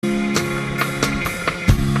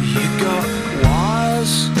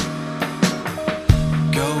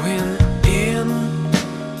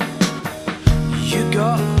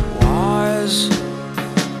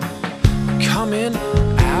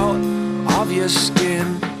your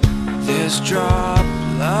skin. There's drop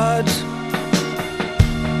blood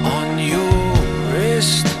on your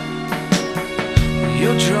wrist.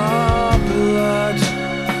 You'll drop blood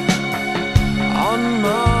on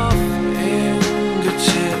my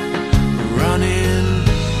fingertip. Running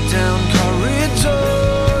down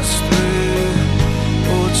corridors through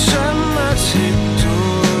automatic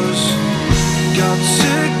doors. Got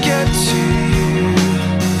to get to you.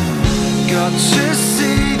 Got to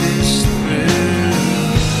see this through.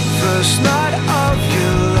 First night of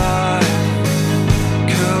your life,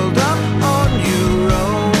 curled up on your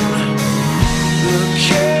own,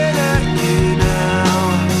 looking at you now.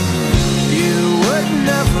 You would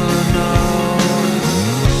never know.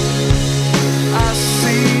 I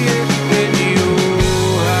see it in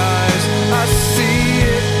your eyes. I see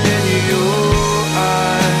it in your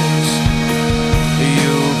eyes.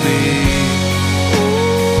 You'll be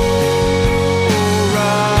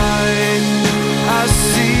alright. I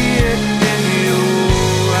see it in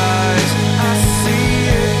your eyes. I see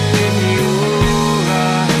it in your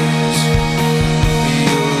eyes.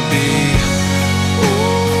 You'll be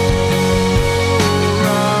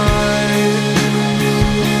alright.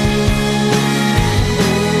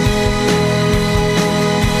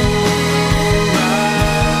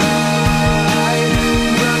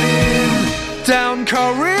 Running down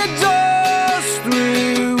corridors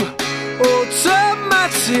through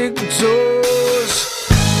automatic doors.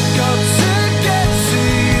 Got to get to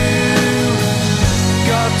you.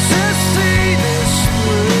 Got to see this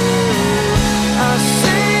through. I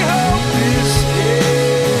see hope is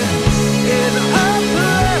here in a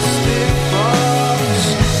plastic box.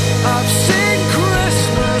 I've seen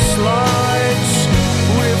Christmas lights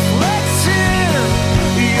reflecting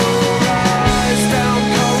your eyes down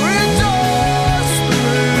corridors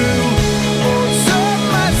through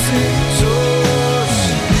automatic doors.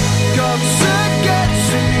 Got to get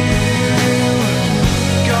to you.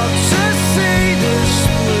 Got to see this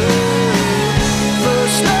through.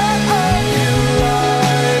 First night of your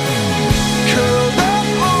life, curled up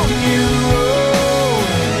on your own,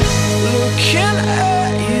 looking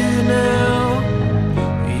at you now.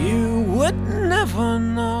 You would never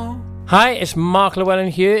know. Hi, it's Mark Llewellyn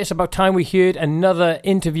here. It's about time we heard another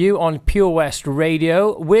interview on Pure West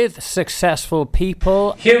Radio with successful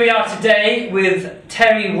people. Here we are today with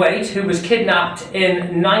Terry Waite, who was kidnapped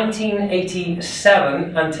in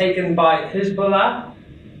 1987 and taken by Hezbollah,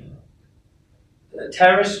 a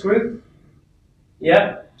terrorist group.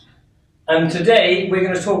 Yeah. And today we're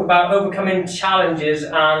going to talk about overcoming challenges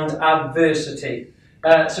and adversity.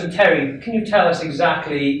 So Terry, can you tell us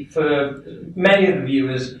exactly, for many of the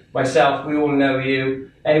viewers, myself, we all know you,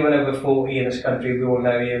 anyone over 40 in this country, we all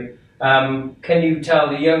know you. Can you tell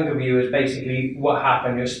the younger viewers basically what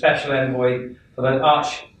happened? You're special envoy for the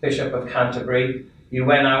Archbishop of Canterbury. You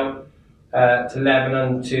went out to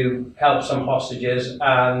Lebanon to help some hostages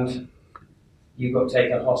and you got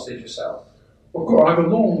taken hostage yourself. Well, I have a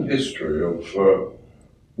long history of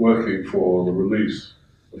working for the release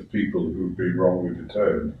of people who've been wrongly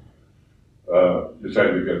detained.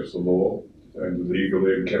 Detained against the law, detained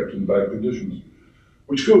illegally and kept in bad conditions,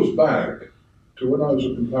 which goes back to when I was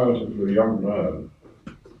a comparatively young man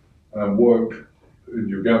and worked in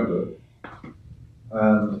Uganda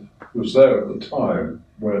and was there at the time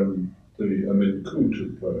when the Amin coup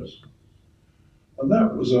took place. And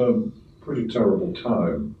that was a pretty terrible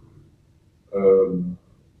time.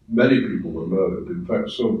 Many people were murdered. In fact,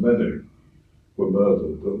 so many were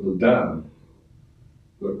murdered that the dam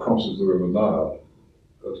that crosses the River Nile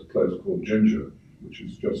at a place called Jinja, which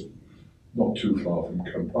is just not too far from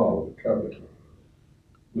Kampala, the capital,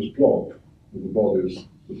 was blocked with the bodies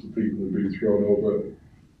of the people who'd been thrown over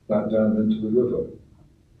that dam into the river.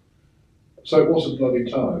 So it was a bloody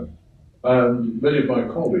time. And many of my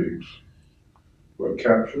colleagues were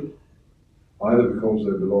captured, either because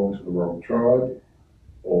they belonged to the wrong tribe,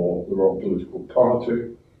 or the wrong political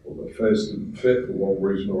party, or their face didn't fit for one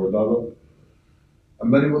reason or another.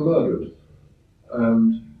 And many were murdered.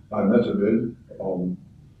 And I met Amin on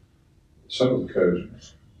several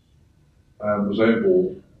occasions and was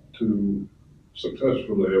able to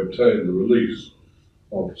successfully obtain the release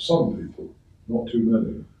of some people, not too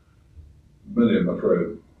many. Many, I'm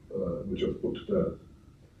afraid, were just put to death.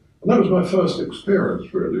 And that was my first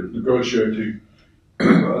experience, really, of negotiating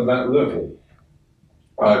at that level.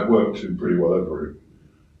 I'd worked in pretty well every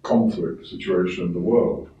conflict situation in the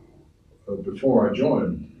world. Before I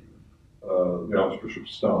joined the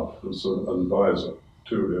Archbishop's staff as an advisor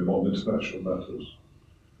to him on international matters.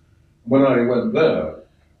 When I went there,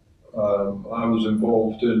 I was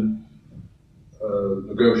involved in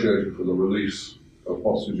negotiating for the release of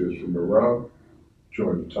hostages from Iran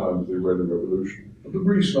during the time of the Iranian Revolution. And the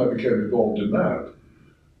reason I became involved in that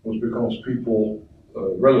was because people,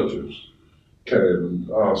 relatives, came and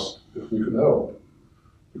asked if we could help,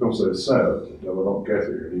 because they said they were not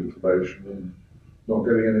getting any information and not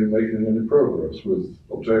making any progress with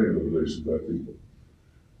obtaining the release of their people.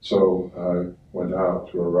 So I went out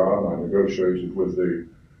to Iran, I negotiated with the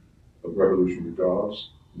Revolutionary Guards,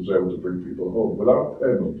 was able to bring people home without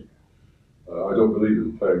payment. I don't believe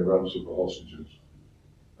in paying ransom for hostages,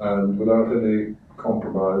 and without any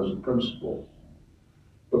compromise of principle,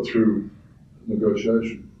 but through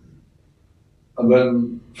negotiation. And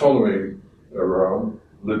then following Iran,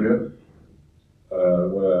 Libya,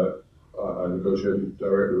 where I negotiated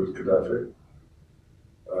directly with Gaddafi,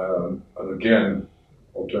 and again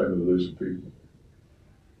obtained the release of people.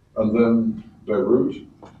 And then Beirut,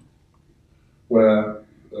 where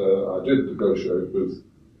I did negotiate with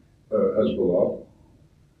Hezbollah.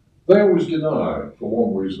 They always deny, for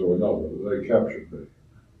one reason or another, that they captured me.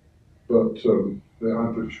 But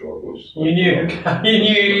I'm pretty sure it was. You knew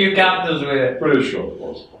your captors were. Pretty sure it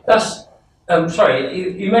was. That's.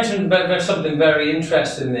 Sorry, you mentioned something very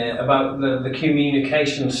interesting there about the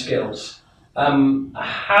communication skills.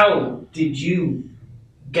 How did you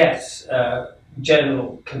get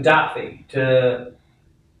General Gaddafi to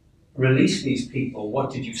release these people?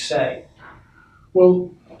 What did you say?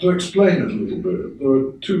 Well, to explain it a little bit,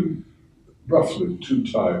 there are roughly two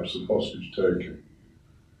types of hostage taking,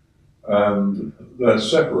 and they're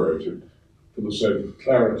separated for the sake of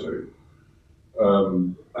clarity,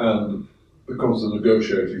 and because the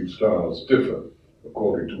negotiating styles differ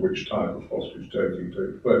according to which type of hostage taking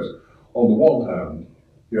takes place. On the one hand,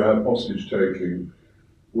 you have hostage taking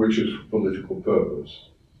which is for political purpose,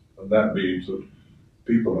 and that means that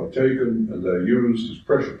people are taken and they're used as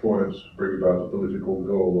pressure points to bring about a political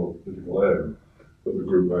goal or political aim that the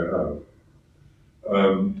group may have.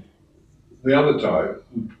 The other type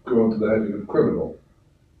would go under the heading of criminal,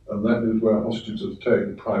 and that is where hostages are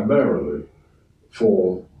taken primarily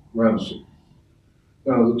for ransom.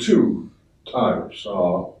 Now, the two types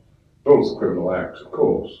are both criminal acts, of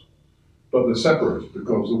course, but they're separated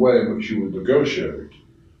because the way in which you would negotiate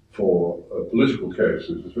for political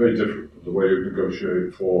cases is very different from the way you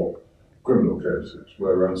negotiate for criminal cases,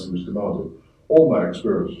 where ransom is demanded. All my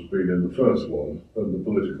experience has been in the first one, in the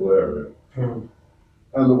political area.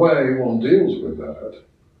 And the way one deals with that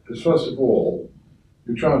is, first of all,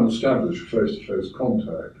 you try and establish face-to-face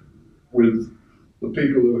contact with the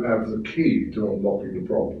people who have the key to unlocking the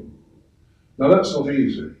problem. Now, that's not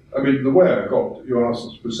easy. I mean, the way you asked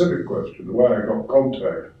a specific question, the way I got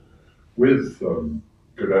contact with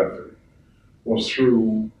Gaddafi was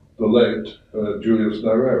through the late Julius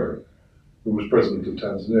Nyerere, who was president of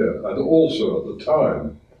Tanzania, and also at the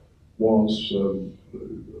time was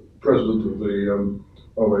president of the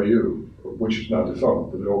OAU, which is now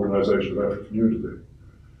defunct, the Organization of African Unity.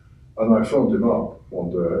 And I phoned him up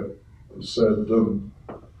one day and said, do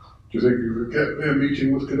you think you could get me a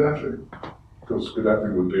meeting with Gaddafi? Because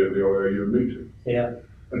Gaddafi would be at the OAU meeting. Yeah.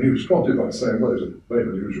 And he responded by saying, well, he's a very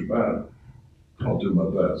unusual man. I'll do my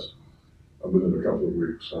best. And within a couple of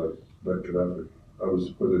weeks, I met Gaddafi. I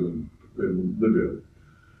was with him in Libya.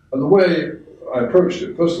 And the way I approached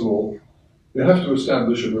it, first of all, you have to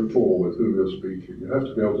establish a rapport with who you're speaking. You have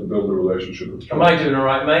to be able to build a relationship with Am I doing all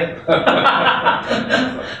right, mate?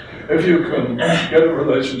 If you can get a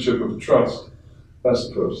relationship of trust, that's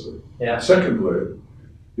the first thing. Yeah. Secondly,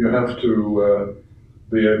 you have to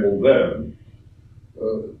be able then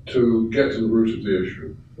to get to the root of the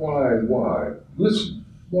issue. Why? Listen,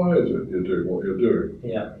 why is it you're doing what you're doing?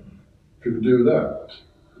 Yeah. If you can do that,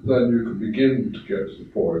 then you can begin to get to the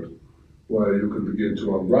point where you can begin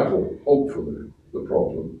to unravel, hopefully, the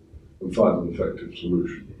problem and find an effective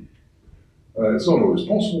solution. It's not always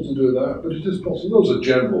possible to do that, but it is possible. Those are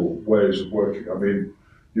general ways of working. I mean,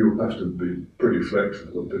 you have to be pretty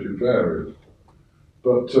flexible and pretty varied.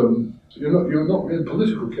 But you're not in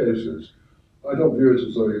political cases. I don't view it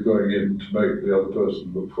as though you're going in to make the other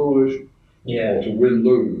person look foolish or to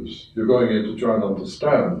win-lose. You're going in to try and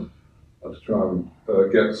understand and to try and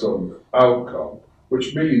get some outcome,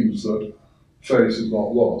 which means that face is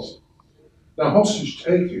not lost. Now, hostage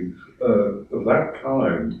taking of that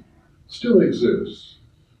kind still exists,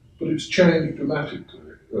 but it's changed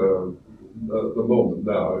dramatically at the moment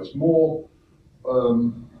now. It's more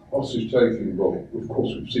hostage taking. Well, of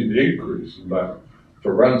course, we've seen the increase in that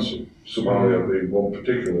for ransom, Somalia being one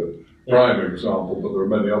particular prime example, but there are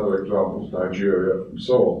many other examples, Nigeria and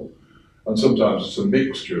so on. And sometimes it's a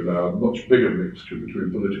mixture now, a much bigger mixture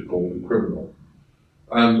between political and criminal.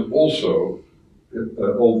 And also,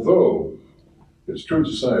 although it's true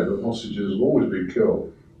to say that hostages have always been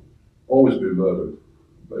killed, always been murdered.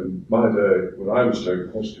 In my day, when I was taken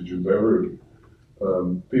hostage in Beirut,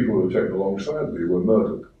 people who were taken alongside me were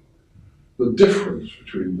murdered. The difference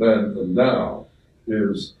between then and now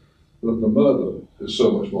is that the murder is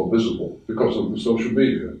so much more visible because of the social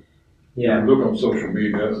media. Yeah. You look on social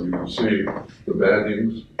media and you can see the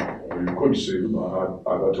beheadings, or you could see them.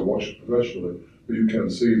 I've had to watch it professionally, but you can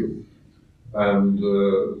see them. And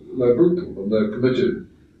they're brutal, and they're committed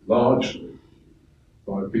largely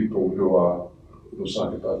by people who are of a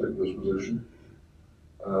psychopathic disposition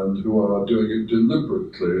and who are doing it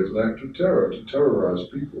deliberately as an act of terror, to terrorize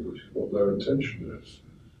people, which is what their intention is.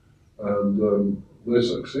 And they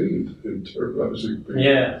succeed in terrorizing people.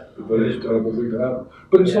 Yeah. It's a very terrible thing to happen.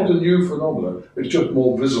 But it's not a new phenomenon, it's just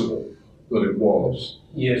more visible than it was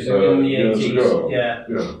Years ago, in the years 80s. ago.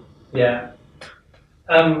 Yeah.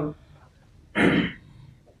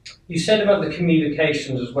 You said about the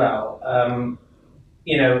communications as well.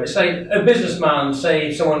 It's like a businessman,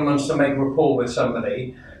 say someone wants to make rapport with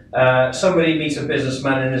somebody. Somebody meets a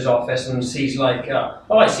businessman in his office and sees like, oh,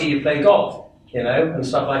 I see you play golf, and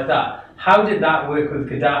stuff like that. How did that work with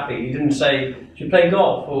Gaddafi? You didn't say, do you play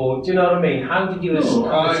golf? Or do you know what I mean? How did you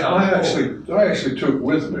establish that? I actually took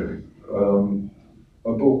with me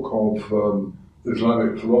a book of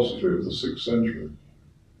Islamic philosophy of the 6th century.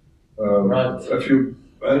 Right.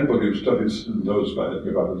 Anybody who studies and knows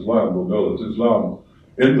anything about Islam will know that Islam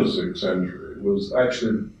in the 6th century was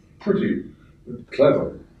actually pretty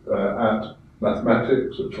clever at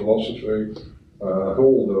mathematics, at philosophy, at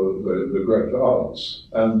all the great arts.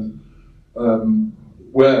 And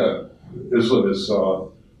where Islamists are,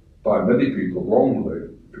 by many people wrongly,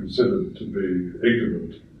 considered to be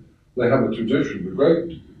ignorant, they have a tradition, a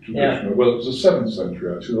great tradition. Yeah. Well, it was the 7th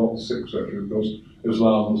century actually, not the 6th century, because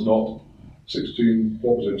Islam was not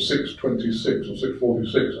 626 or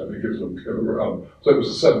 646, I think Islam came around. So it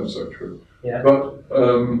was the 7th century. Yeah. But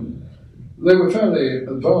they were fairly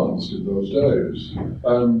advanced in those days.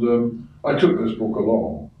 And I took this book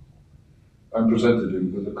along and presented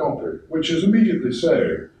him with a copy, which is immediately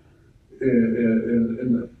saying,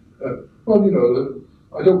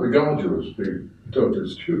 I don't regard you as being totally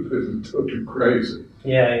stupid and totally crazy.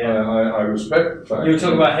 Yeah. I respect the fact. You were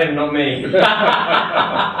talking about him, not me. No,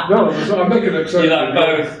 I make an exception. You like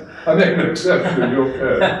both. I make an exception in your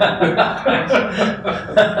case.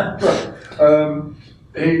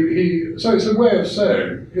 So it's a way of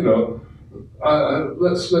saying,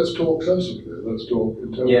 let's talk sensibly, let's talk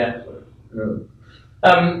intelligently.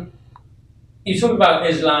 Yeah. You talk about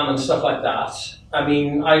Islam and stuff like that. I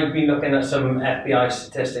mean, I've been looking at some FBI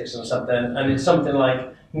statistics and something, and it's something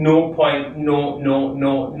like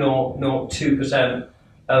 0.00002%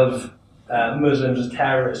 of Muslims as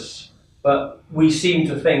terrorists. But we seem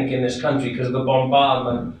to think in this country, because of the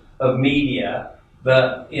bombardment of media,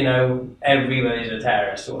 that, everybody's a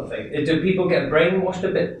terrorist sort of thing. Do people get brainwashed a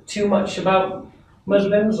bit too much about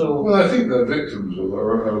Muslims? Or? Well, I think they're victims of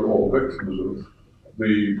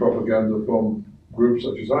the propaganda from groups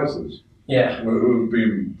such as ISIS. Yeah. Who've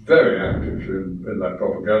been very active in that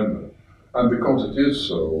propaganda. And because it is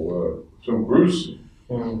so gruesome,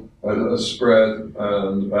 has spread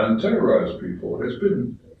and terrorized people. It's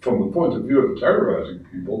been, from the point of view of terrorizing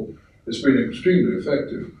people, it's been extremely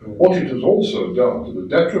effective. What it has also done, to the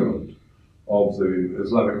detriment of the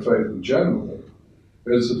Islamic faith in general,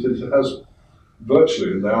 is that it has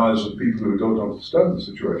virtually, in the eyes of people who don't understand the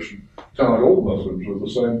situation, tarred all Muslims with the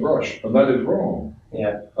same brush, and that is wrong.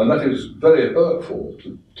 Yeah. And that is very hurtful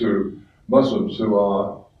to Muslims who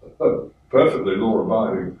are perfectly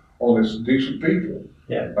law-abiding, honest, decent people,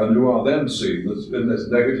 and who are then seen in this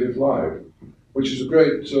negative light, which is a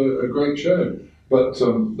great shame. But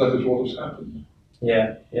that is what has happened.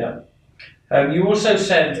 Yeah. You also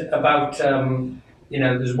said about,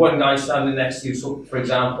 there's one guy standing next to you, so, for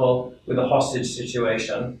example, with a hostage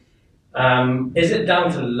situation. Is it down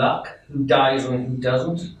to luck who dies and who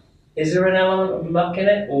doesn't? Is there an element of luck in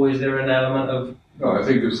it, or is there an element of? No, I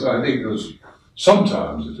think there's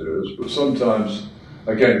sometimes it is, but sometimes,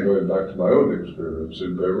 again, going back to my own experience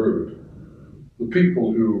in Beirut, the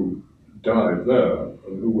people who died there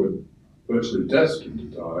and who were virtually destined to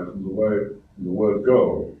die from the word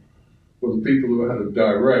go, were the people who had a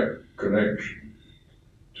direct connection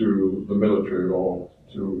to the military or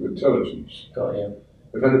to intelligence. Got you.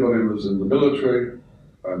 If anybody was in the military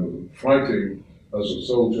and fighting as a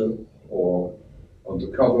soldier or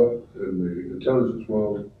undercover in the intelligence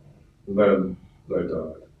world, then they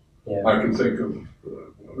died. Yeah. I can think of,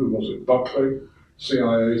 who was it, Buckley,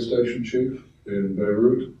 CIA station chief in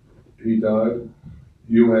Beirut, he died.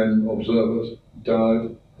 UN observers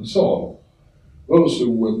died, and so on. Those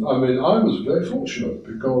who were, I mean, I was very fortunate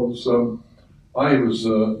because I was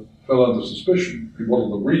fell under suspicion. One of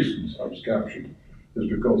the reasons I was captured is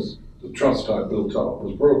because the trust I built up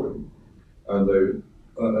was broken, and they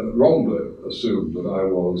wrongly assumed that I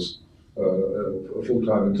was a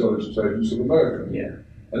full-time intelligence agent of America. Yeah.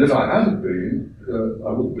 And if I hadn't been,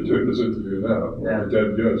 I wouldn't be doing this interview now. Yeah.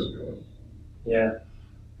 10 years ago. Yeah.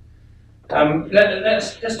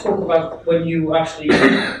 Let's talk about when you actually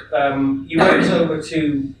you went over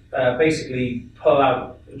to basically pull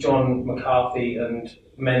out John McCarthy and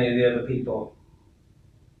many of the other people.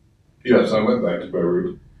 Yes, I went back to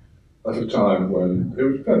Beirut at a time when it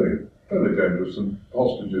was fairly dangerous, and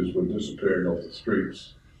hostages were disappearing off the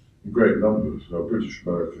streets in great numbers. You know, British,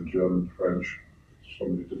 American, German, French, so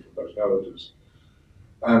many different nationalities.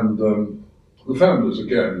 And the families,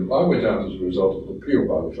 again, I went out as a result of an appeal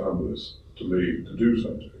by the families to me to do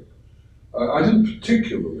something. I didn't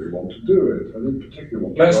particularly want to do it. I didn't particularly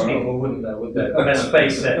want to. Most people wouldn't, though, would they? Let's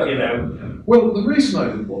face it, you know. Well, the reason I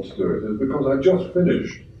didn't want to do it is because I just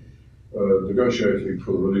finished negotiating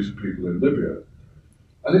for the release of people in Libya.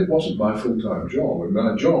 And it wasn't my full-time job. And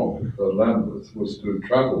my job at Lambeth was to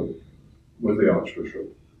travel with the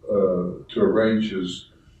Archbishop to arrange his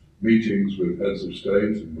meetings with heads of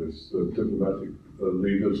state and with diplomatic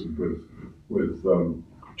leaders and with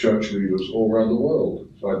church leaders all around the world.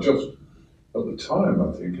 So I just, at the time,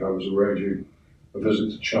 I think, I was arranging a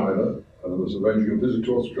visit to China and I was arranging a visit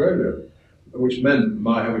to Australia, which meant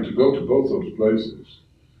my having to go to both those places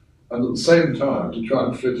and at the same time to try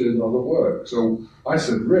and fit in other work. So I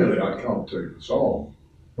said, really, I can't take this on.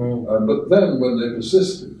 But then when they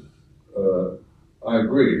persisted, I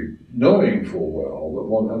agreed, knowing full well that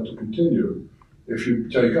one had to continue if you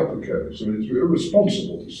take up a case. I mean, it's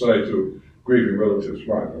irresponsible to say to grieving relatives,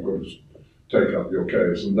 right, I'm going to take up your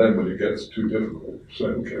case, and then when it gets too difficult, say,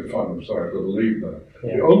 okay, fine, I'm sorry, I've got to leave now.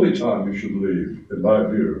 Yeah. The only time you should leave, in my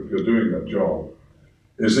view, if you're doing that job,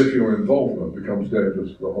 is if your involvement becomes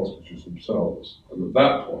dangerous for the hostages themselves. And at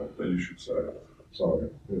that point, then you should say, sorry,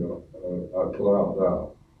 I pull out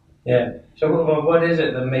now. Yeah. So what is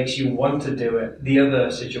it that makes you want to do it? The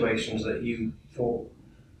other situations that you thought,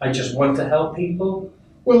 I just want to help people?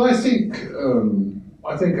 Well, I think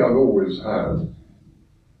I've always had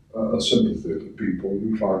a sympathy for people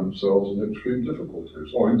who find themselves in extreme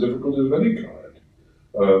difficulties, or in difficulties of any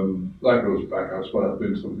kind. That goes back, I suppose, it's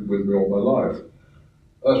been something with me all my life.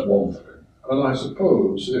 That's one thing. And I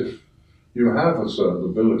suppose if you have a certain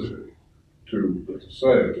ability to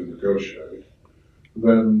negotiate,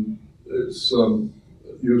 then it's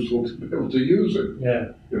useful to be able to use it.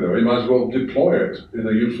 Yeah. You might as well deploy it in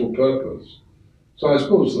a useful purpose. So I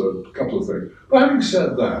suppose there are a couple of things. But having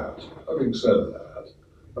said that,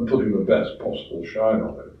 and putting the best possible shine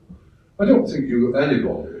on it, I don't think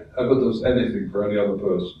anybody ever does anything for any other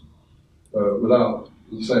person without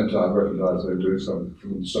at the same time recognise they're doing something for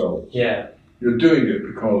themselves. Yeah. You're doing it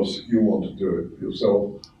because you want to do it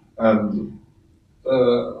yourself, and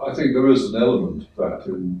I think there is an element of that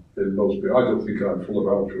in most people. I don't think I'm full of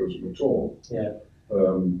altruism at all. Yeah.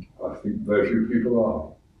 I think very few people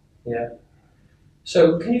are. Yeah.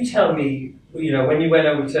 So can you tell me, when you went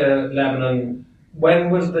over to Lebanon, when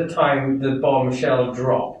was the time the bombshell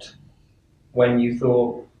dropped? When you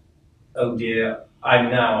thought, oh dear,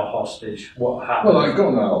 I'm now a hostage. What happened? Well, I'd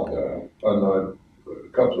gone out there, and a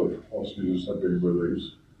couple of hostages had been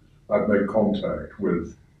released. I'd made contact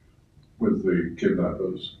with the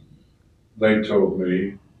kidnappers. They told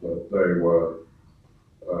me that they were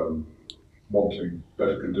wanting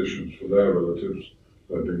better conditions for their relatives.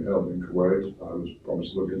 They're being held in Kuwait. I was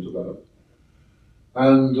promised to look into that.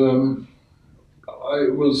 And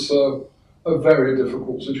it was a very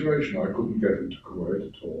difficult situation. I couldn't get into Kuwait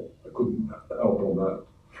at all. I couldn't help on that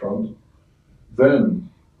front. Then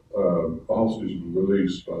a hostage was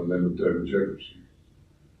released by the name of David Jacobson.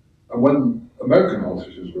 And when American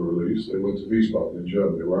hostages were released, they went to Wiesbaden in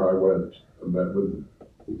Germany, where I went and met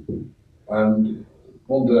with them. And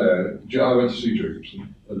one day, I went to see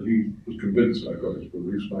Jacobson, and he was convinced I got his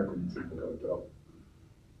release, and I couldn't think what I'd done.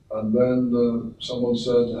 And then someone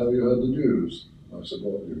said, have you heard the news? And I said,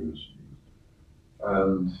 what news?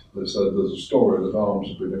 And they said, there's a story that arms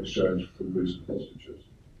have been exchanged for the release of hostages.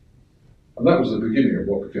 And that was the beginning of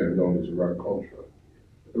what became known as Iran-Contra.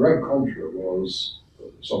 Iran-Contra was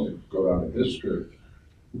something that got out in history.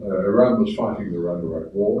 Iran was fighting the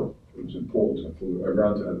Iran-Iraq war. It was important for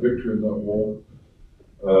Iran to have victory in that war.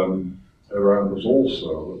 Iran was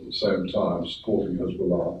also, at the same time, supporting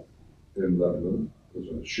Hezbollah in Lebanon as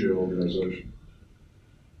a Shia organization.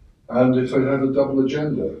 And it had a double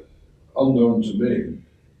agenda. Unknown to me,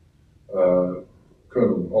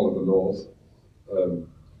 Colonel Oliver North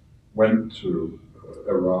went to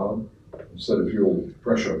Iran and said, if you'll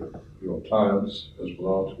pressure your clients,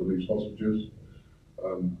 Hezbollah, to release hostages,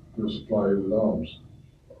 we'll supply you with arms.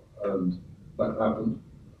 And that happened.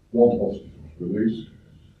 One hostage was released,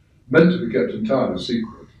 meant to be kept entirely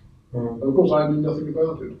secret. And of course, I knew nothing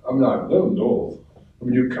about it. I mean, I've known North. I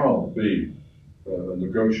mean, you can't be a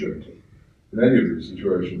negotiator in any of these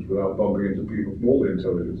situations without bumping into people from all the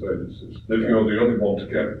intelligence agencies. If you're the only one to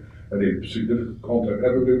get any significant contact,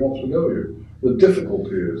 everybody wants to know you. The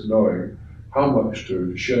difficulty is knowing how much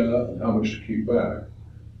to share and how much to keep back.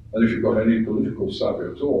 And if you've got any political savvy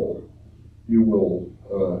at all, you will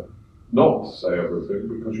not say everything,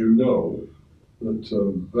 because you know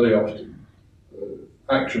that very often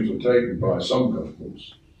actions are taken by some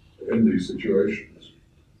governments in these situations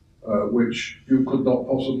which you could not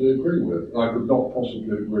possibly agree with. I could not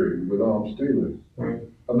possibly agree with arms dealing.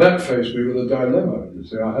 And that faced me with a dilemma. You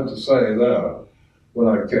see, I had to say there, when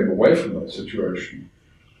I came away from that situation,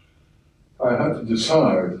 I had to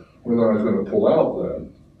decide whether I was going to pull out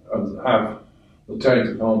then and have the taint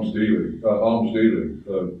of arms dealing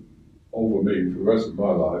over me for the rest of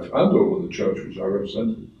my life and over the church which I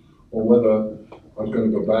represented, or whether I was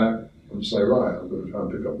going to go back and say, right, I'm going to try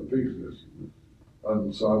and pick up the pieces.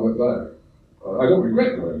 And so I went back. I don't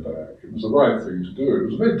regret going back. It was the right thing to do. It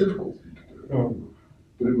was a very difficult thing to do,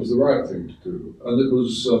 but it was the right thing to do. And it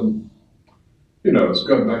was, it's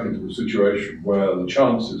going back into a situation where the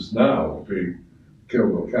chances now of being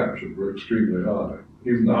killed or captured were extremely high,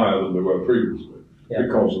 even higher than they were previously,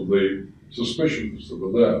 because of the suspicions that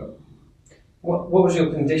were there. What was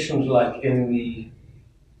your conditions like in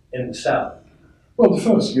the cell? Well, the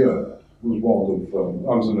first year was one of,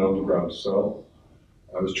 I was in an underground cell.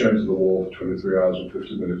 I was chained to the wall for 23 hours and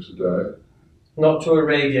 50 minutes a day. Not to a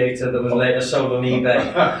radiator that was later sold on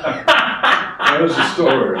eBay. There's a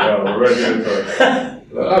story about the radiator.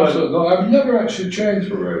 Absolutely. No, I've never actually chained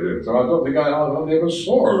to a radiator. I don't think I hardly ever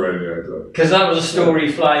saw a radiator. Because that was a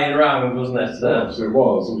story flying around, wasn't it? Yes, it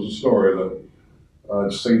was. It was a story that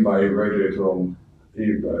I'd seen my radiator on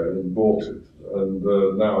eBay and bought it. And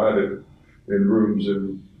now I had it in rooms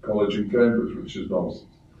in college in Cambridge, which is nonsense.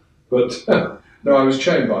 But no, I was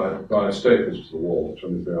chained by staples to the wall,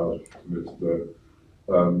 23 hours a day.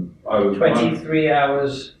 I was 23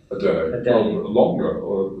 hours a day. Well, longer,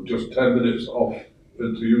 or just 10 minutes off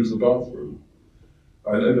to use the bathroom.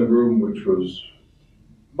 And in a room which was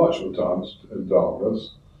much of the time in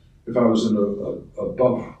darkness. If I was in a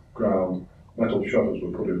above ground, metal shutters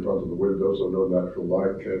were put in front of the window so no natural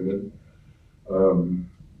light came in.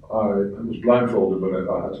 I was blindfolded when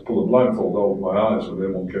I had to pull a blindfold over my eyes when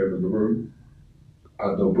anyone came in the room. I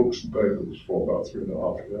had no books and papers for about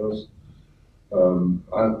 3.5 years.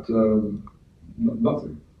 I had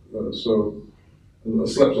nothing. So I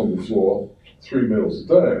slept on the floor 3 meals a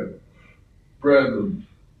day. Bread and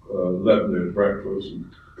leaven at breakfast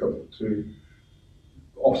and a cup of tea.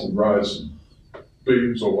 Often rice and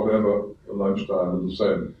beans or whatever at lunchtime, and the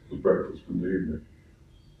same as breakfast in the evening.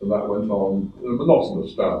 And that went on in a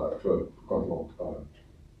monotonous diet for quite a long time.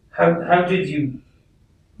 How did you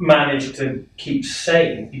manage to keep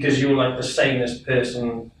sane? Because you're like the sanest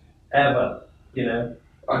person ever, you know?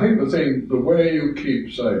 I think the way you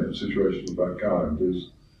keep sane in situations of that kind is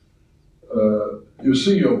you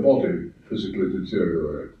see your body physically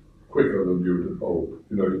deteriorate quicker than you'd hope.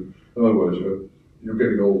 You know, in other words, you're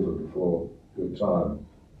getting older before your time.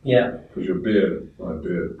 Yeah. Because my beard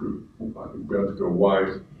began to go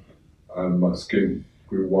white, and my skin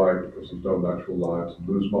grew white because there's no natural light, and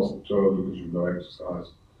lose muscle tone because of no exercise.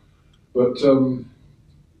 But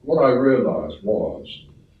what I realized was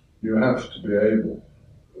you have to be able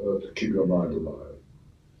to keep your mind alive.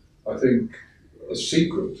 I think a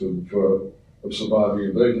secret of surviving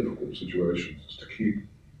in very difficult situations is to keep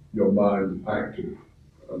your mind active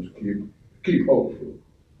and to keep hopeful.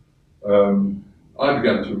 I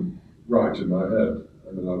began to write in my head.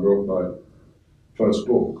 I mean, I wrote my first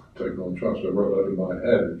book, Taken on Trust. I wrote that in my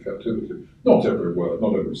head in captivity. Not every word,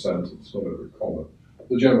 not every sentence, not every comma.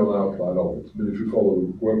 The general outline of it. I mean, if you follow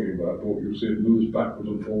the working of that book, you'll see it moves backwards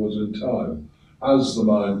and forwards in time as the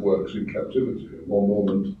mind works in captivity. At one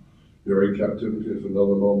moment, you're in captivity. At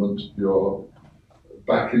another moment, you're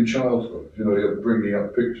back in childhood. You know, you're bringing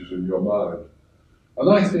up pictures in your mind. And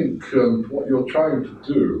I think what you're trying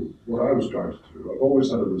to do, what I was trying to do, I've always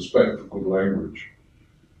had a respect for good language.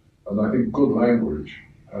 And I think good language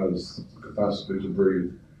has the capacity to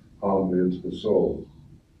breathe harmony into the soul.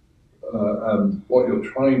 And what you're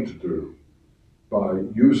trying to do by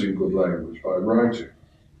using good language, by writing,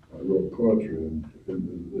 I wrote poetry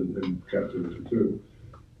in captivity too,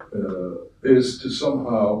 is to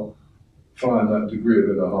somehow find that degree of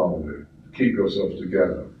inner harmony, keep yourself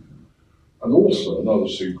together. And also, another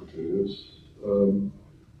secret is,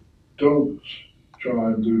 don't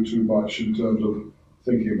try and do too much in terms of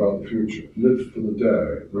thinking about the future. Live for the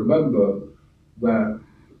day. Remember that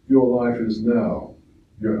your life is now.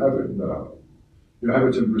 You have it now. You have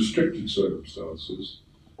it in restricted circumstances,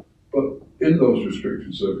 but in those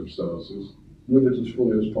restricted circumstances, live it as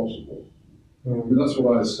fully as possible. I mean, that's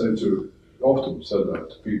what I say to, often said that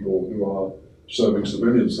to people who are serving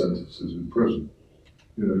civilian sentences in prison.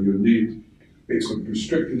 You know, you need, it's a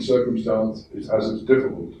restricted circumstance, it has its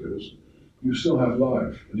difficulties, you still have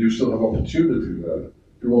life, and you still have opportunity there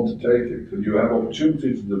if you want to take it, and you have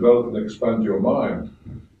opportunity to develop and expand your mind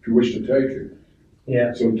if you wish to take it.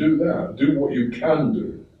 Yeah. So do that, do what you can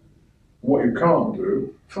do. What you can't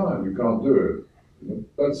do, fine, you can't do it. You know,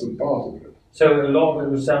 that's a part of it. So a lot of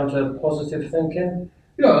it was down to positive thinking?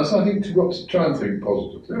 Yes, I think you've got to try and think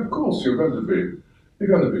positively. Of course, you're going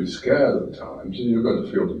to be scared at times, and you're going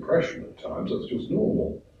to feel depression at times. That's just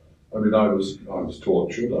normal. I mean, I was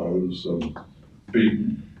tortured. I was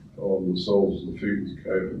beaten on the soles of the feet with a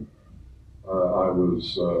cable. I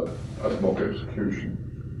was at mock execution.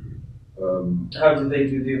 How did they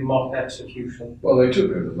do the mock execution? Well, they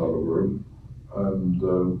took me in another room and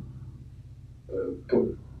put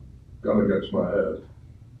a gun against my head,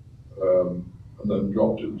 and then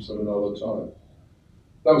dropped it and said another time.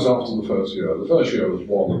 That was after the first year. The first year was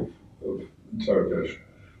one of interrogation.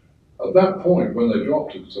 At that point, when they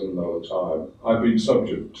dropped it and said another time, I'd been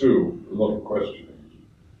subject to a lot of questioning.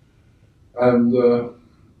 And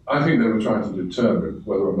I think they were trying to determine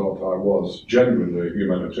whether or not I was genuinely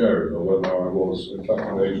humanitarian or whether I was, in fact,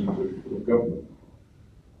 an agent of the government.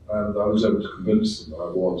 And I was able to convince them I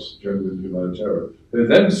was genuinely humanitarian. They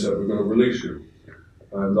then said, we're going to release you.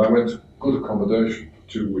 And I went to good accommodation for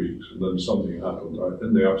 2 weeks, and then something happened.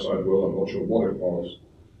 In the outside world, I'm not sure what it was,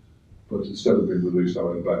 but instead of being released, I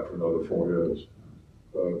went back for another 4 years,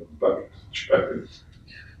 back to jail.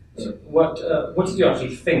 So what did you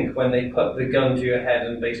actually think when they put the gun to your head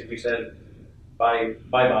and basically said, bye?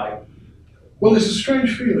 Well, it's a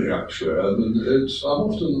strange feeling, actually, and I've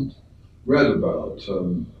often read about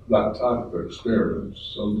that type of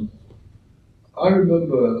experience, and I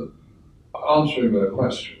remember answering their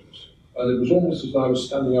questions, and it was almost as though I was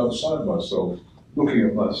standing outside myself, looking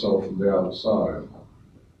at myself from the outside,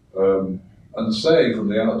 and saying from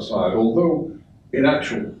the outside, although in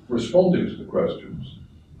actual responding to the questions,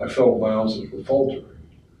 I felt my answers were faltering.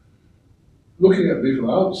 Looking at me from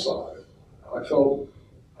outside, I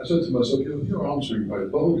said to myself, you're answering very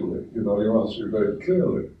boldly, you're answering very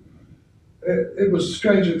clearly. It was a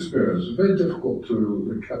strange experience, very difficult to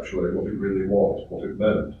encapsulate what it really was, what it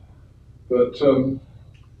meant. But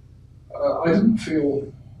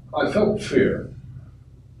I felt fear,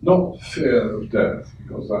 not fear of death,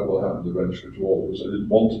 because that will happen eventually to all of us. I didn't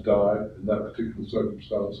want to die in that particular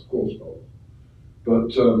circumstance, of course not.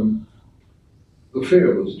 But the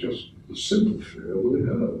fear was just the simple fear, will it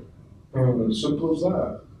hurt? And as simple as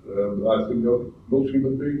that. I think most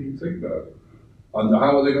human beings think that. And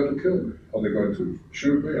how are they going to kill me? Are they going to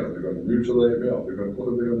shoot me? Are they going to mutilate me? What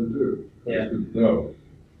are they going to do? Yeah. No.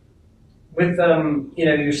 With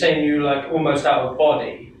you're saying you're like almost out of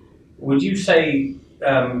body. Would you say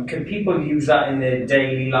can people use that in their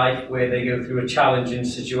daily life where they go through a challenging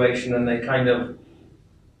situation and they kind of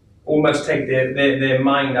almost take their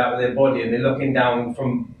mind out of their body and they're looking down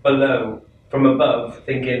from above,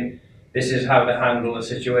 thinking this is how to handle a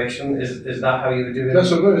situation? Is that how you were doing it?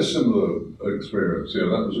 That's a very similar experience. Yeah,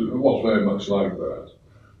 it was very much like that.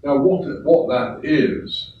 Now, what that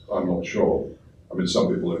is, I'm not sure. I mean, some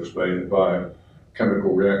people explain it by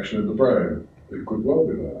chemical reaction in the brain. It could well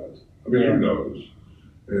be that. I mean, who knows?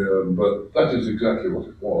 But that is exactly what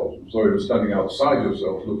it was. So you're standing outside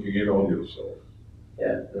yourself, looking in on yourself.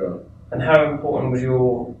 Yeah. Yeah. And how important was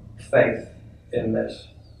your faith in this?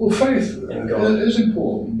 Well, faith in God is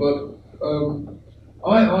important, but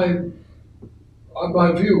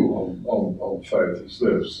my view on faith is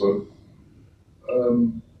this: that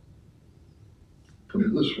put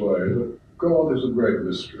it this way, that God is a great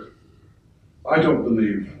mystery. I don't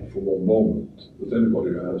believe for one moment that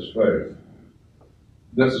anybody who has faith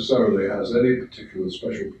necessarily has any particular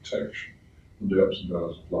special protection from the ups and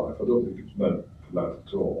downs of life. I don't think it's meant for that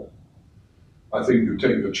at all. I think you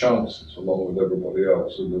take your chances along with everybody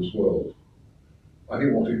else in this world. I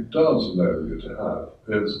think what it does enable you to have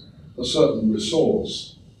is a certain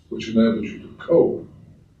resource which enables you to cope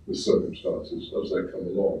with circumstances as they come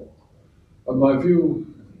along. And my view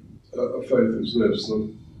of faith is this, that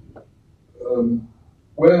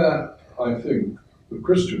where I think the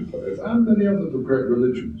Christian faith, and many other of the great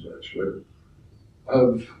religions actually,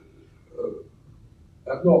 have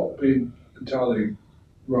not been entirely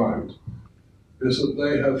right, is that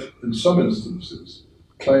they have, in some instances,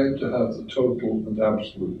 claimed to have the total and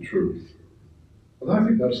absolute truth. And I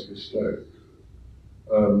think that's a mistake.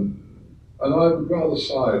 And I would rather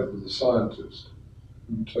side with the scientist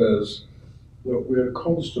who says that we're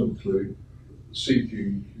constantly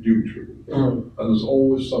seeking new truth, and there's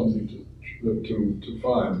always something to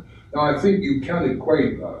find. Now, I think you can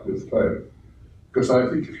equate that with faith, because I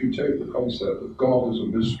think if you take the concept that God is a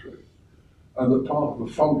mystery, and that part of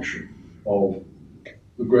the function of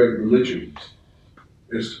the great religions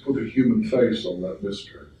is to put a human face on that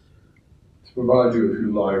mystery, to provide you, if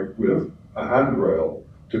you like, with a handrail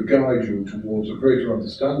to guide you towards a greater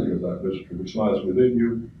understanding of that mystery which lies within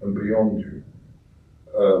you and beyond you.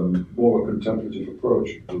 More a contemplative approach,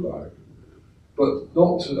 if you like. But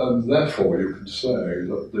not, and therefore you can say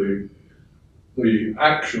that the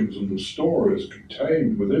actions and the stories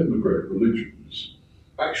contained within the great religions,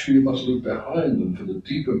 actually you must look behind them for the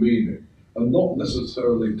deeper meaning and not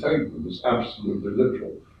necessarily take them as absolutely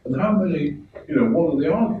literal. And how many, one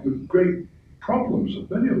of the great problems of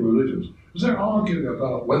many of the religions is they're arguing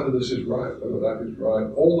about whether this is right, whether that is right,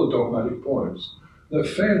 all the dogmatic points. They're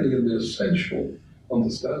failing in the essential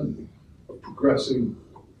understanding of progressing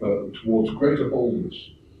towards greater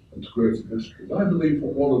wholeness and to greater mystery. And I believe that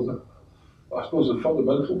one of the, I suppose, a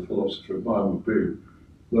fundamental philosophy of mine would be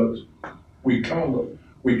that we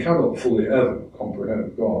cannot fully ever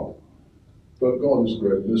comprehend God, but God is a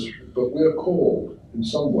great mystery. But we are called, in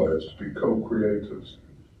some ways, to be co-creators.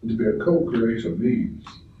 And to be a co-creator means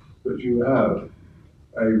that you have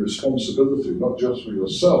a responsibility, not just for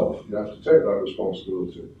yourself, you have to take that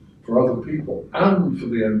responsibility for other people and for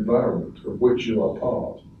the environment of which you are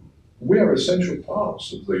part. We are essential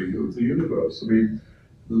parts of the universe. I mean,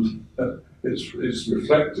 it's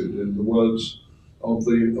reflected in the words of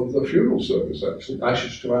the funeral service, actually.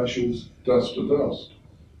 Ashes to ashes, dust to dust.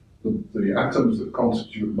 The atoms that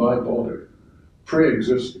constitute my body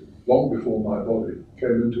pre-existed long before my body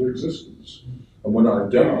came into existence. And when I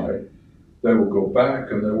die, they will go back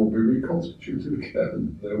and they will be reconstituted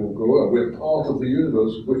again. They will go on. We're part of the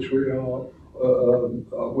universe which we are,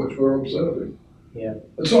 which we're observing. Yeah.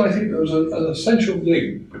 And so I think there's an essential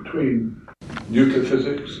link between nuclear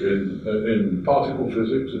physics, in particle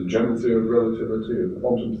physics, in general theory of relativity, and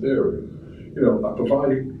quantum theory,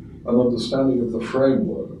 providing an understanding of the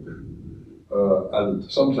framework.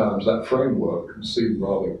 And sometimes that framework can seem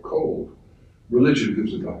rather cold. Religion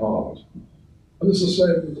gives it a heart. And it's the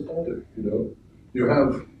same with the body, You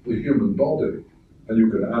have the human body, and you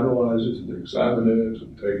can analyze it and examine it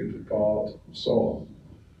and take it apart and so on.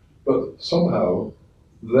 But somehow,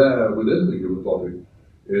 there within the human body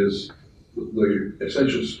is the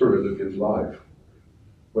essential spirit that gives life.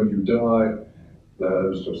 When you die,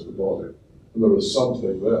 there's just the body. And there is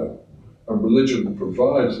something there. And religion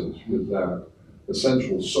provides us with that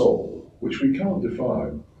essential soul, which we can't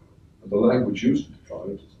define. And the language used to define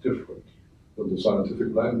it is different than the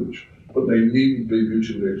scientific language. But they needn't be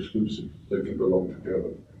mutually exclusive. They can belong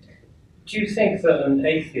together. Do you think that an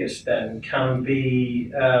atheist then can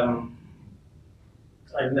be,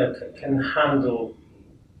 can handle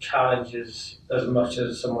challenges as much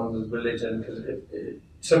as someone with religion? Because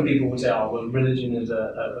some people would say, religion is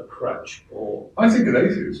a crutch. Or I think an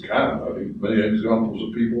atheist can. I think many examples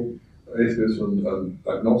of people, atheists and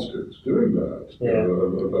agnostics, doing that. Yeah.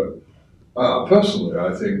 Personally,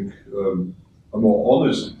 I think a more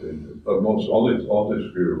honest opinion, a most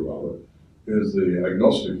honest view, rather, is the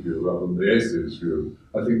agnostic view rather than the atheist view.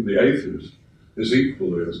 I think the atheist is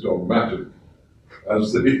equally as dogmatic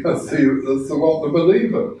as the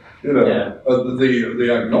believer. Yeah. The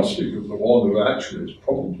agnostic is the one who actually is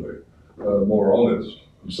probably more honest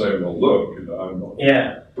and saying, well, look, I'm not.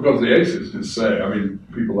 Yeah. Because the atheist is saying,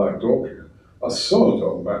 people like Dawkins are so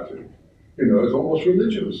dogmatic, it's almost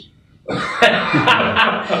religious.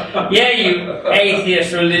 Yeah, you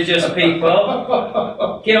atheist religious people,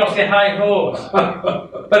 get off your high horse.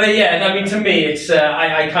 But to me, it's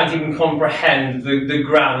I can't even comprehend the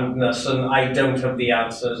grandness, and I don't have the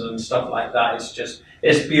answers and stuff like that.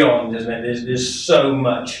 It's beyond, isn't it? There's so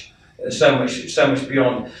much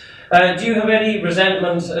beyond. Do you have any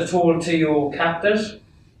resentment at all to your captors?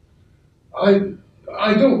 I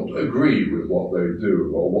don't agree with what they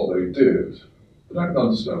do or what they did. I can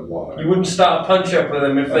understand why. You wouldn't start a punch-up with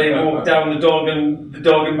them if they walked down the dog and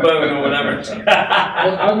bone or whatever. Well,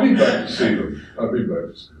 I've been back to see them.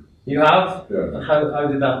 You have? Yeah. And how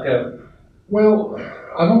did that go? Well,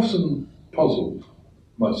 I'm often puzzled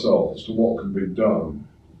myself as to what can be done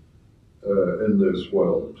in this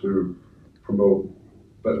world to promote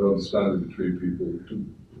better understanding between people,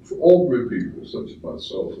 for ordinary people such as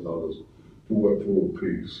myself and others, to work for world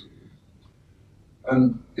peace.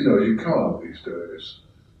 And you can't these days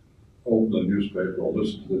open a newspaper or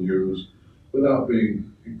listen to the news without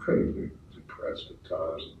being incredibly depressed at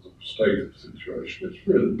times at the state of the situation. It's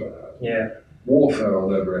really bad. Yeah. Warfare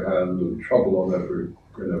on every hand and trouble in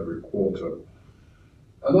every quarter.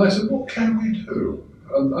 And I said, what can we do?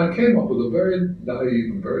 And I came up with a very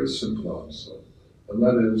naive and very simple answer. And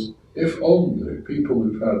that is, if only people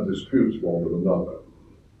who've had disputes one with another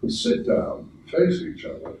could sit down, face each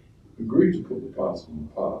other, agree to put the past in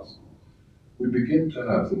the past, we begin to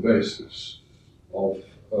have the basis of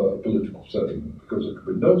political settlement, because there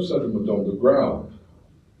could be no settlement on the ground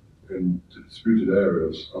in disputed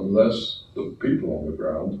areas unless the people on the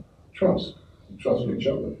ground trust each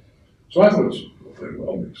other. So I thought,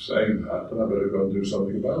 well, I'm saying that, then I better go and do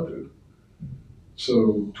something about it.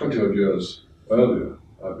 So 20 odd years earlier,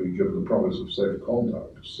 I'd been given the promise of safe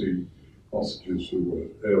conduct to see hostages who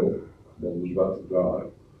were ill, one was about to die.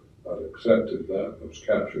 I'd accepted that, I was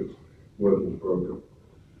captured, word was broken.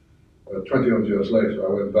 20 odd years later, I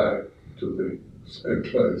went back to the same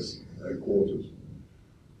place, headquarters,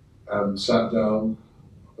 and sat down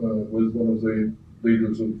with one of the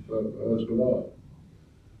leaders of Hezbollah.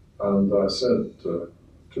 And I said to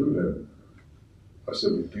him,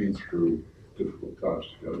 we've been through difficult times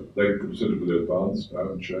together. They considerably advanced, I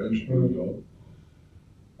haven't changed, moved on.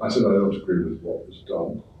 I said, I don't agree with what was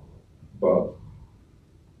done, but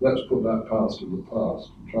let's put that past in the past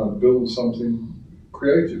and try and build something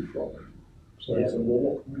creative from it. So he said, well,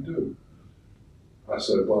 what can we do? I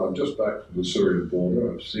said, well, I'm just back from the Syrian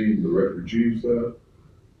border. I've seen the refugees there.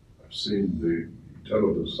 I've seen the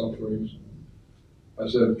terrible sufferings. I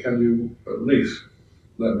said, can you at least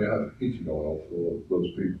let me have heating oil for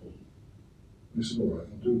those people? He said, all right,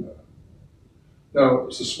 I'll do that. Now,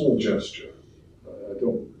 it's a small gesture. I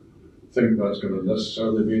don't think that's going to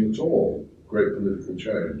necessarily mean at all great political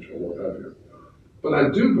change or what have you. But I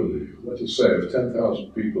do believe, let us say, if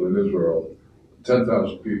 10,000 people in Israel,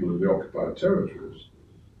 10,000 people in the occupied territories,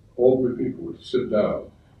 ordinary people were to sit down,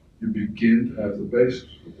 you begin to have the basis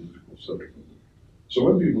for political settlement. So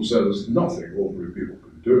when people say there's nothing ordinary people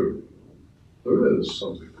can do, there is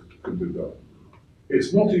something that can be done.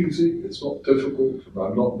 It's not easy, it's not difficult, and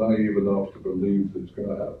I'm not naive enough to believe that it's going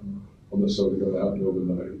to happen, or necessarily going to happen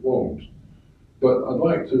overnight. It won't. But I'd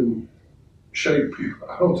like to shake people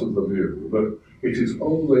out of the view that it is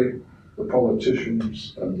only the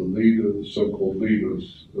politicians and the leaders, so-called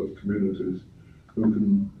leaders of communities, who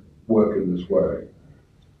can work in this way.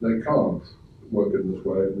 They can't work in this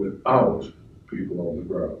way without people on the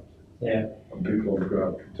ground. Yeah. And people on the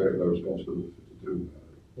ground can take their responsibility to do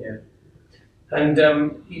that. Yeah. And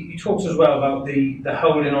you talked as well about the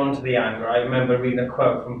holding on to the anger. I remember reading a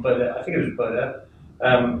quote from Buddha, I think it was Buddha,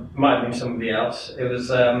 might have been somebody else. It was,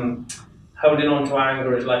 holding on to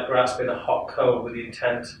anger is like grasping a hot coal with the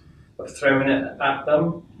intent of throwing it at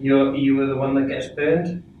them. You were the one that gets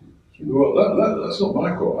burned? Well, that's not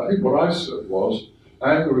my quote. I think what I said was,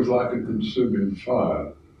 anger is like a consuming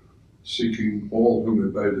fire, seeking all whom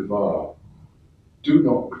it may devour. Do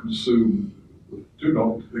not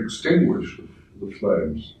extinguish the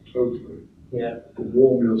flames totally, but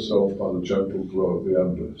warm yourself by the gentle glow of the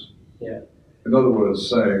embers. Yeah. In other words,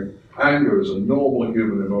 saying anger is a normal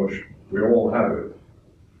human emotion. We all have it,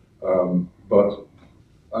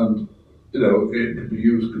 it can be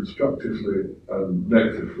used constructively and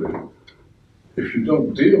negatively. If you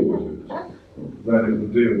don't deal with it, then it will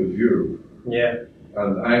deal with you. Yeah.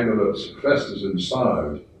 And anger that festers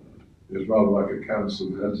inside is rather like a cancer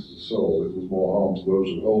that enters the soul. It does more harm to those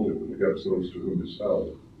who hold it than against those to whom it's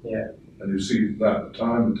held. Yeah. And you see that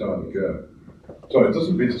time and time again. So it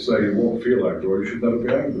doesn't mean to say you won't feel angry or you should never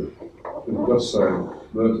be angry. It does say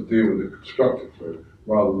learn to deal with it constructively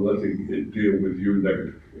rather than letting it deal with you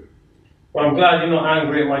negatively. Well, I'm glad you're not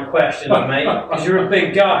angry at my question, mate, because you're a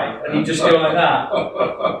big guy and you just go like that.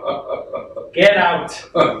 Get out.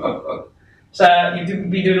 So you've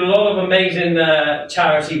been doing a lot of amazing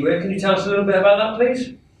charity work. Can you tell us a little bit about that,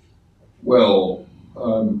 please? Well,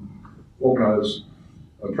 I'm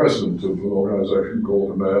president of an organisation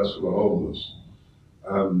called Emmaus for the Homeless.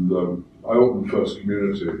 And I opened the first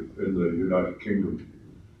community in the United Kingdom,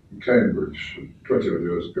 in Cambridge, 20 odd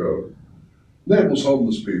years ago. Enables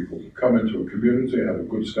homeless people to come into a community, have a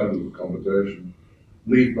good standard of accommodation,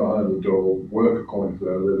 leave behind the door, work according to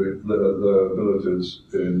their abilities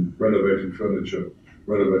in renovating furniture,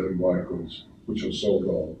 renovating white goods, which are sold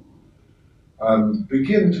on, and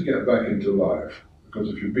begin to get back into life. Because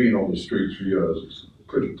if you've been on the streets for years, it's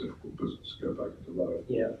pretty difficult business to get back into life.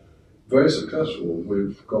 Yeah. Very successful.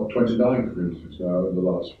 We've got 29 communities now in the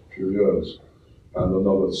last few years, and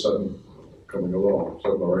another 7 coming along,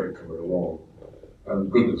 7 or 8 coming along.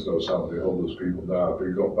 And goodness knows how many homeless people now have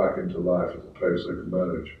been got back into life at the pace they can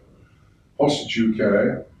manage. Hostage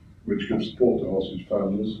UK, which gives support to hostage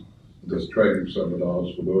families, does training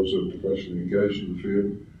seminars for those who are professionally engaged in the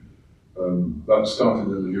field. That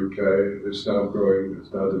started in the UK, it's now growing,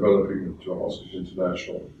 it's now developing into Hostage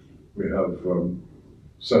International. We have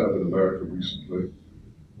set up in America recently.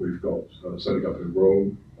 We've got setting up in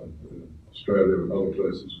Rome and in Australia and other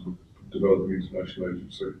places, developing international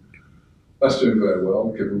agency. That's doing very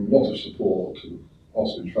well, giving a lot of support to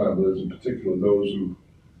hostage families, in particular the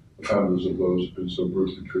families of those who've been so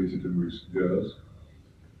brutally treated in recent years.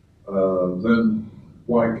 Then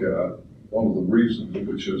Y-Care, one of the reasons,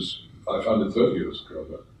 which is, I founded 30 years ago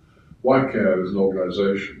now, Y-Care is an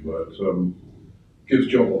organisation that gives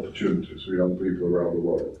job opportunities for young people around the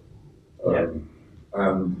world.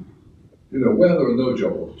 And, where there are no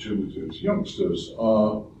job opportunities, youngsters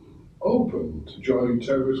are open to joining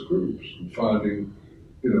terrorist groups and finding,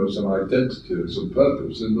 some identity and some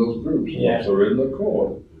purpose in those groups once they're in the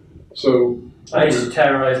court. So I used to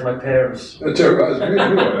terrorise my parents. Terrorise me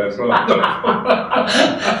anyway, that's right.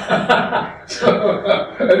 So,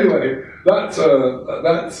 anyway, that's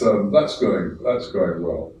going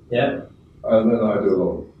well. Yeah. And then I do a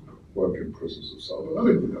lot of work in prisons and stuff.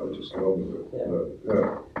 Just get on with it.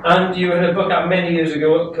 Yeah. And you had a book out many years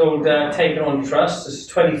ago called Taken on Trust. It's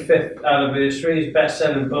 25th anniversary, it's a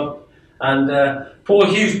best-selling book. And Paul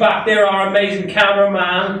Hughes back there, our amazing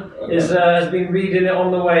cameraman, has been reading it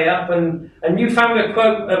on the way up. And you found a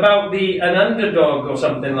quote about an underdog or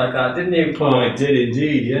something like that, didn't you, Paul? Oh, I did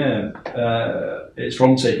indeed, yeah. It's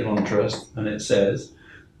from Taken on Trust, and it says,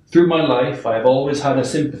 "Through my life, I have always had a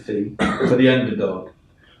sympathy for the underdog,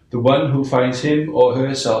 the one who finds him or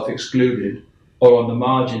herself excluded or on the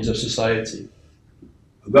margins of society."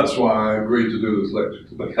 That's why I agreed to do this lecture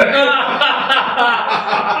today.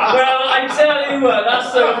 Well, I tell you what,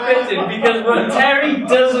 that's so fitting, because what Terry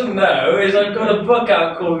doesn't know is I've got a book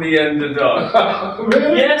out called The Underdog.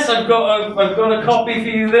 Really? Yes, I've got a copy for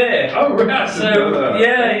you there. Oh, really? So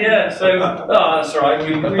yeah. So that's right.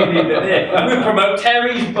 We leave it there. We promote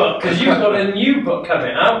Terry's book because you've got a new book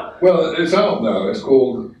coming out. Well, it's out now. It's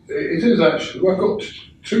called. It is actually. Well, I've got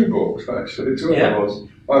 2 books actually. 2 others.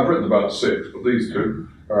 I've written about 6, but these 2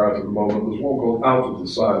 are out at the moment. There's one called Out of the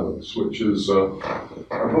Silence, which is a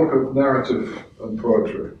book of narrative and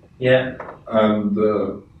poetry. Yeah. And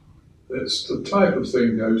it's the type of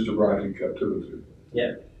thing I used to write in captivity.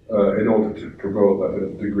 Yeah. In order to promote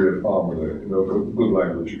that degree of harmony, good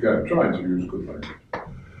language again, trying to use good language.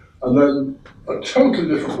 And then a totally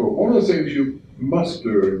different book. One of the things you must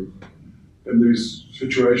do in these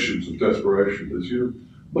situations of desperation is you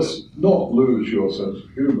must not lose your sense of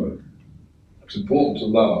humour. It's important to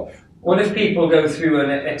laugh. What if people go through an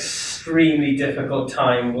extremely difficult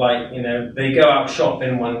time, like, they go out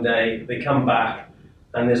shopping one day, they come back,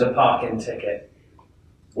 and there's a parking ticket?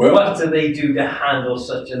 Well, what do they do to handle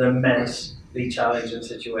such an immensely challenging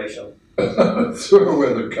situation? Throw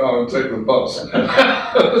away the car and take the bus.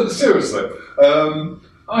 Seriously.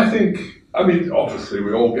 Obviously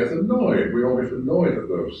we all get annoyed. We all get annoyed at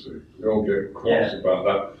those things. We all get cross about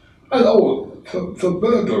that. And for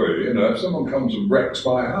burglary, if someone comes and wrecks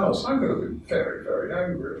my house, I'm going to be very, very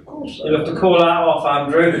angry, of course. You'll have to call that off,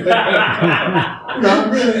 Andrew. No,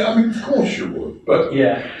 really, of course you would. But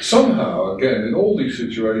somehow, again, in all these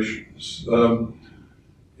situations, you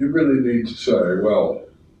really need to say, well,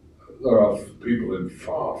 there are people in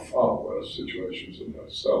far, far worse situations than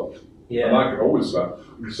myself. Yeah. And I can always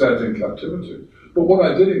say it in captivity. But what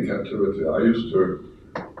I did in captivity, I used to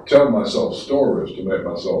tell myself stories to make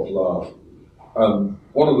myself laugh. And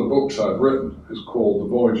one of the books I've written is called The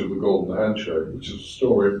Voyage of the Golden Handshake, which is a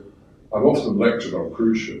story. I've often lectured on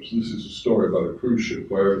cruise ships. This is a story about a cruise ship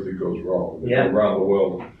where everything goes wrong around the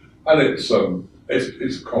world. And it's a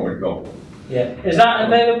comic novel. Yeah. Is that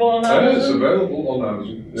available on Amazon? It's available on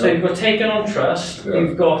Amazon. Yeah. So you've got Taken on Trust,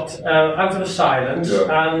 you've got Out of the Silence,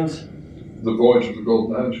 and The Voyage of the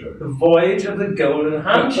Golden Handshake. The Voyage of the Golden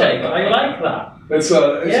Handshake. I like that. It's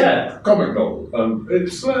a comic novel, and it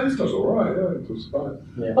does all right. Yeah, it does fine.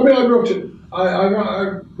 Yeah. I wrote it.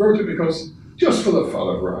 I wrote it because just for the fun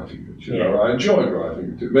of writing it. I enjoyed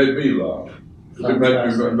writing it. It made me laugh. It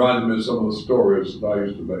reminded me of some of the stories that I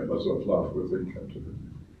used to make myself laugh with in captivity.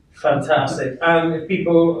 Fantastic. And if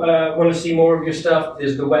people want to see more of your stuff,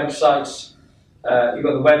 there's the websites. You've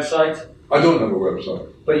got the website. I don't have a website.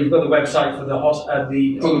 But you've got the website for the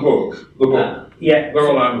for the book. The book. Yeah. They're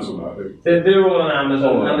on Amazon, I think. They're all on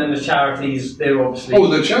Amazon, and then the charities, they're obviously... Oh,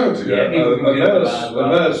 the charity, yeah.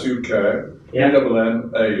 Nurse UK,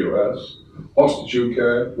 ENNAUS, Hostage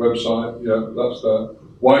UK website, that's that.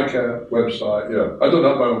 YCare website, I don't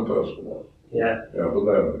have my own personal one. Yeah. Yeah, but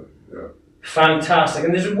they're Fantastic.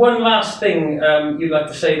 And there's one last thing you'd like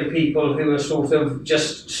to say to people who are sort of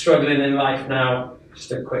just struggling in life now.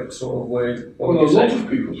 Just a quick sort of word. Well, a lot of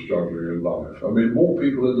people struggling in life. I mean, more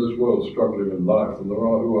people in this world struggling in life than there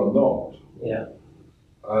are who are not. Yeah.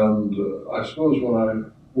 And I suppose what I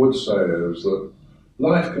would say is that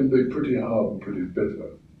life can be pretty hard and pretty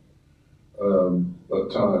bitter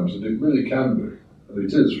at times, and it really can be, and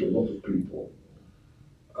it is for a lot of people.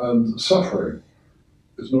 And suffering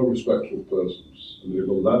is no respect of persons, and it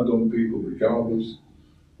will land on people regardless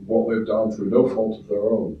of what they've done through no fault of their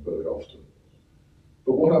own very often.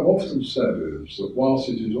 But what I've often said is that whilst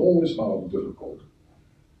it is always hard and difficult,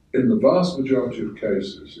 in the vast majority of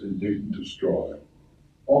cases it needn't destroy.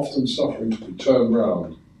 Often suffering to be turned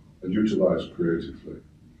round and utilised creatively.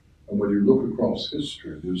 And when you look across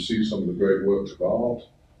history, you see some of the great works of art,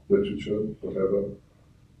 literature, whatever,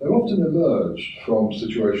 they often emerged from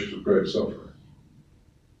situations of great suffering.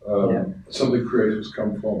 Something creative has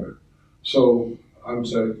come from it. So I would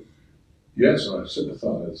say, yes, I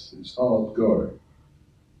sympathise, it's hard going,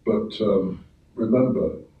 but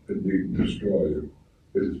remember, it needn't destroy you.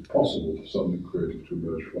 It is possible for something creative to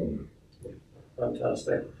emerge from it.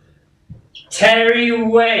 Fantastic. Terry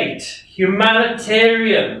Waite,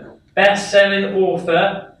 humanitarian, best-selling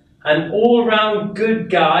author, an all-round good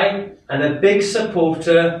guy, and a big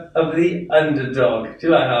supporter of the underdog. Do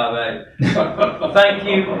you like that, mate? Thank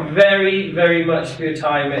you very, very much for your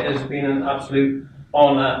time. It has been an absolute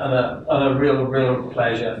honour and a real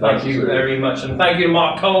pleasure. Thank you very much. And thank you to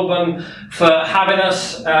Mark Colburn for having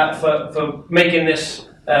us, for making this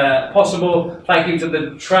possible. Thank you to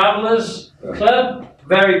the Travellers Club.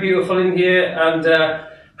 Very beautiful in here, and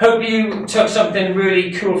hope you took something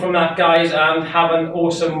really cool from that, guys, and have an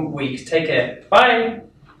awesome week. Take care. Bye.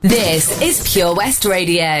 This is Pure West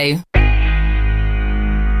Radio.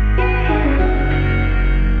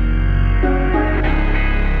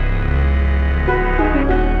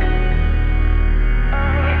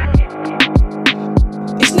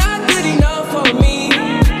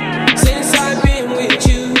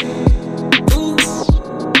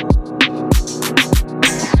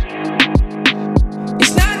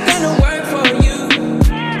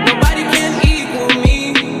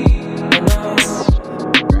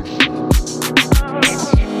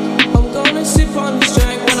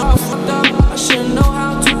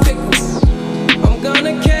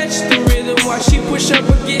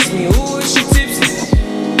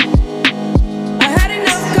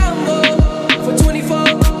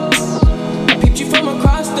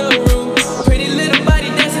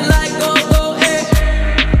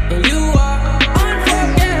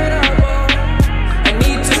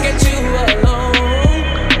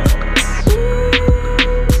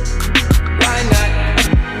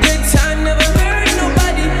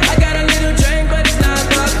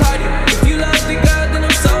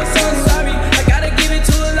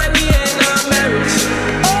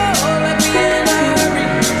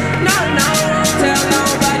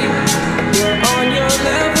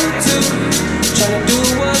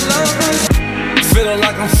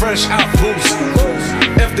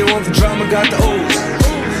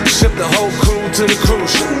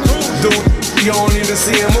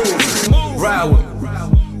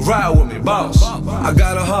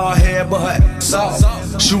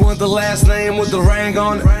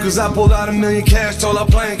 Cause I pulled out $1 million cash, told her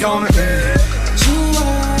plank on it. You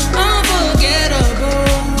are unforgettable.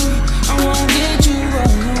 I won't get you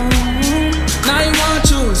alone. Now you want to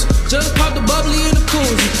choose. Just pop the bubbly in the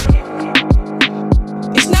koozie.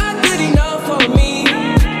 It's not good enough for me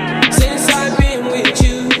since I've been with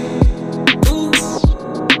you. Ooh.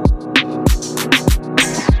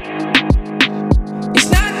 It's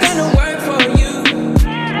not gonna work for you.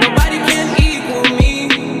 Nobody can equal me.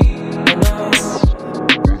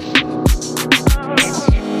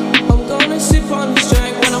 On the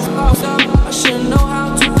strength when I'm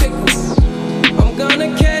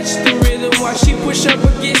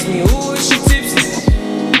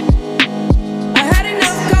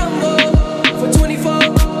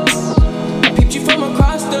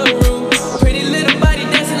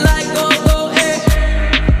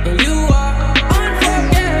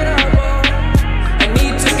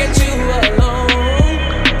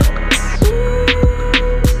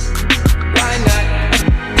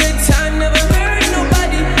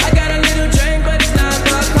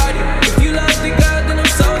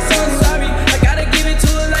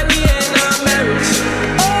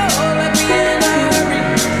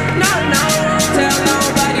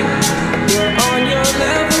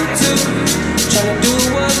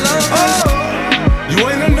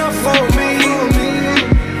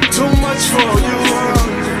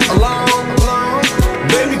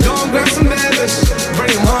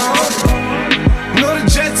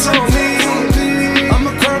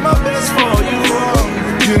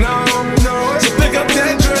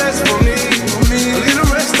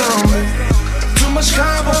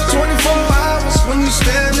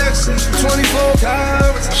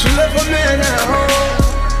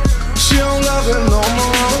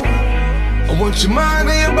want your mind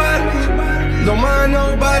and your body. Don't mind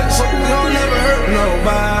nobody, so you don't never hurt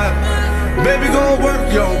nobody. Baby, gon'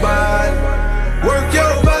 work your body. Work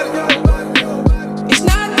your body. It's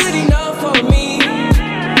not good enough for me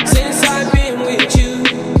since I've been with you.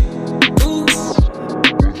 Ooh.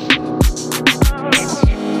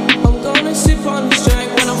 I'm gonna sip on this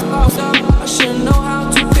drink when I'm fucked up. I should know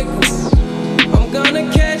how to pick her. I'm gonna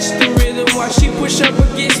catch the rhythm while she push up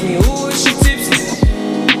against me. Ooh, is she tipsy?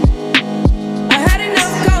 I had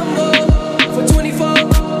enough combo for 24. I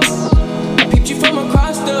peeped you from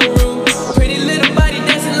across the room. Pretty little body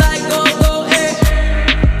dancing like go-go, eh?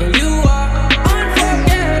 And you are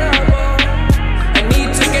unforgettable. I need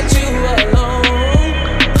to get you alone.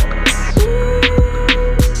 Ooh,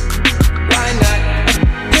 why not?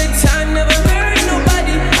 Good time, never hurt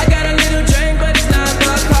nobody. I got a little drink, but it's not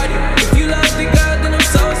Bacardi. If you love the girl, then I'm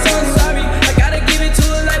so sorry. I gotta give it to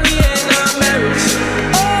her like we in our marriage.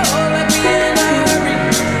 Oh, like we in a hurry.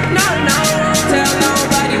 No, won't tell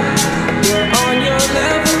nobody. We're on your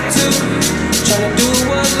level too. Tryna do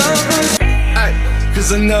what love was. Ay,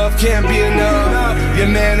 cause enough can't be enough. Your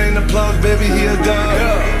man ain't a plug, baby, he a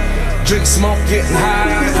dub. Drink, smoke, getting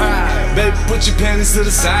high. Baby, put your panties to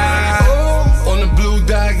the side. On the blue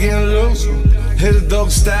dye, getting loose. Hit a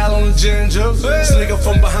dope style on the ginger. Sneak up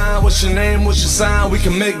from behind, what's your name, what's your sign? We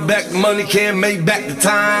can make back the money, can't make back the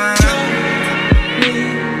time.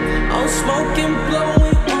 I'm smoking,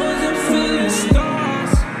 blowing, and feeling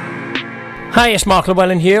stars. Hi, it's Mark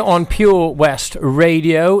Llewellyn here on Pure West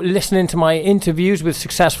Radio, listening to my interviews with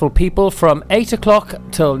successful people from 8 o'clock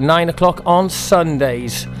till 9 o'clock on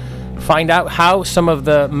Sundays. Find out how some of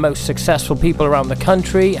the most successful people around the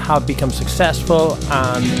country have become successful,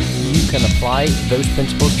 and you can apply those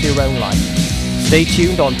principles to your own life. Stay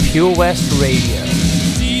tuned on Pure West Radio.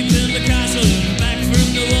 Deep in the castle, back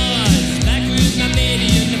from the wars, back with my lady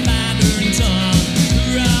and the father and son.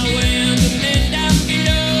 Hurrah, when the men down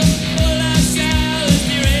below, all I shall is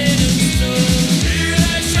the rain and snow. Hear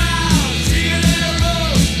they shout, hear they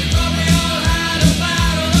roll, they probably all had a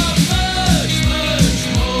battle of much, much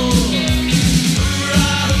more.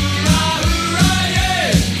 Hurrah, hurrah, hurrah,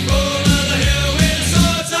 yeah, over the hill with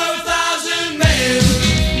swords of 1,000 men.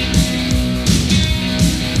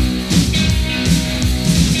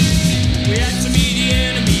 We had to meet the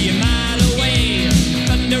enemy a mile away.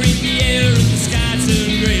 Thunder in the air and the sky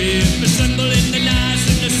turned grey. Assemble in the knives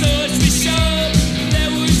and the swords we showed. There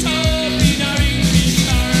was hope in our English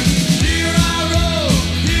heart. Hear our roar,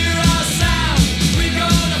 hear our sound. We're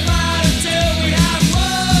gonna fight until we have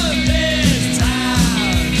won this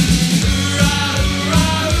town. Hurrah,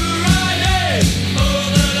 hurrah, hurrah, yeah.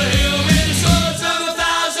 Over the hill with the swords of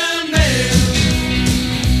 1,000 men.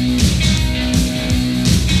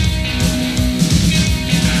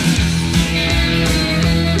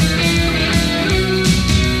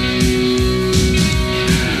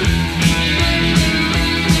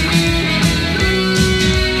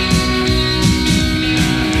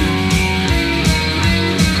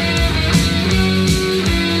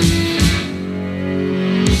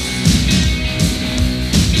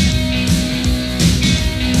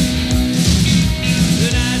 The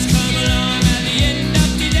nights come along at the end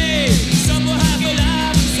of the day. Some will have a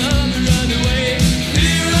laugh, some will run away.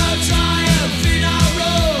 Hear our triumph in our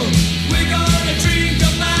roar. We're gonna drink a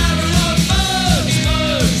barrel of much,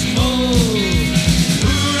 much more.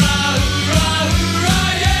 Hurrah, hurrah, hurrah,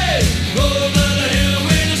 yeah! Over the hill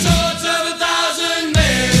with the swords of 1,000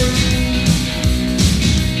 men.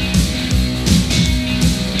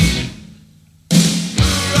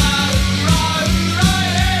 Hurrah, hurrah, hurrah,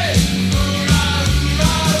 yeah! Hurrah, hurrah, hurrah,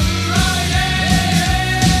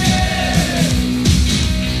 yeah!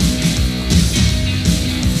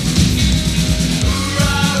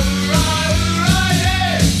 Hurrah, hurrah,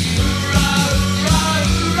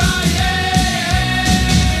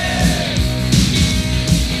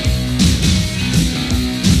 hurrah, yeah! Hurrah,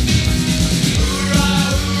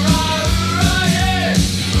 hurrah, hurrah, yeah!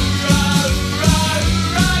 Hurrah, hurrah,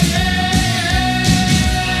 hurrah, yeah!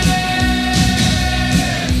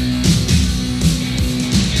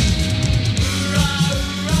 Hurrah,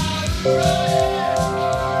 hurrah,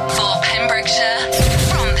 hurrah, For Pembrokeshire,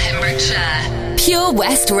 from Pembrokeshire. Pure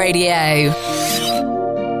West Radio.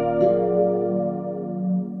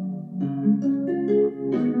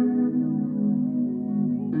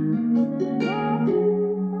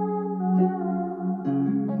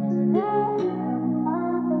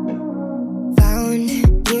 Found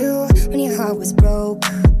you when your heart was broke.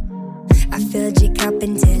 I filled your cup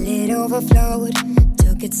until it overflowed.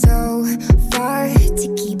 Took it so far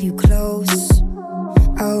to keep you close.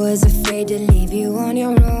 I was afraid to leave you on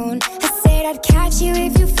your own. I said I'd catch you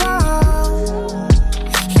if you fall.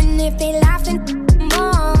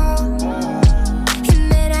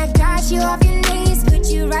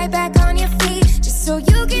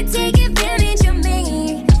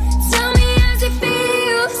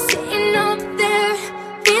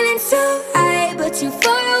 too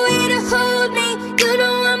far away to hold me. You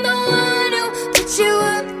know I'm the one who put you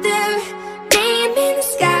up there. Name in the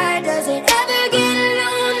sky, does it ever get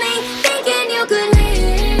lonely? Thinking you could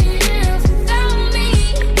live without me.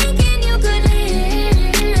 Thinking you could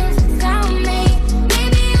live without me.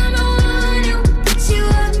 Maybe I'm the one who put you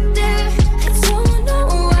up there. I don't know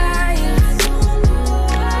why.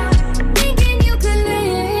 Thinking you could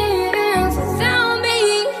live without me.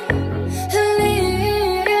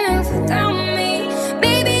 Live without me.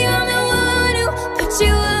 Baby, I'm the one who put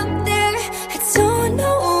you up there. I don't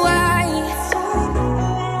know why.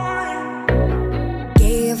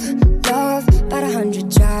 Gave love about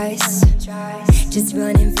 100 tries, just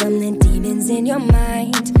running from the demons in your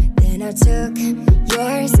mind. Then I took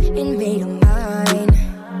yours and made them mine.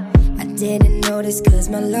 I didn't notice cause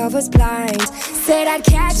my love was blind. Said I'd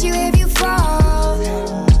catch you if you fall,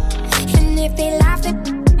 and if they laughed at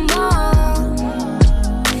all.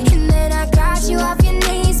 And then I got you off your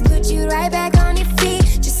knees, put you right back on your feet,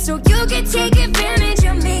 just so you could take advantage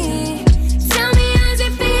of me. Tell me how's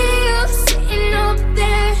it feel, sitting up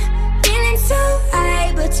there, feeling so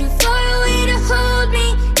high, but too far away to hold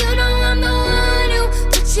me. You know I'm the one who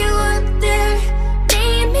put you up there.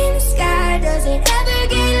 Name in the sky, does it ever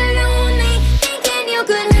get lonely? Thinking you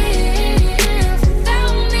could live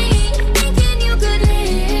without me. Thinking you could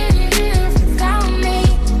live without me.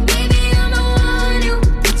 Baby, I'm the one who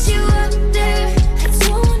put you up there. I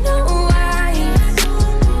don't know why.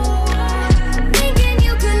 Thinking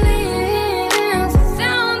you could live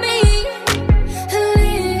without me.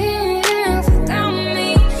 Live without me.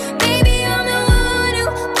 Baby, I'm the one who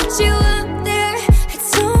put you up there. I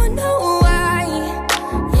don't know why.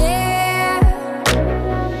 Yeah.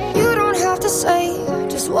 You don't have to say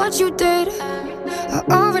just what you did. I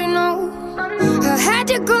already know. I had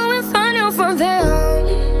to go and find out from them.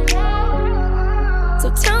 So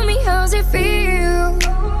tell me how's it feel?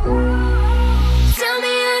 Tell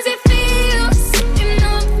me how's it feel, sitting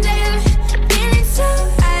up there, feeling so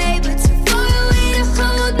high, but too far away to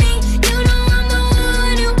hold me. You know I'm the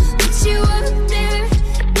one who put you up there.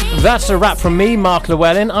 That's a wrap from me, Mark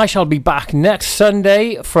Llewellyn. I shall be back next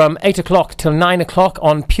Sunday from 8 o'clock till 9 o'clock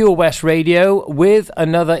on Pure West Radio with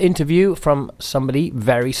another interview from somebody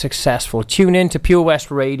very successful. Tune in to Pure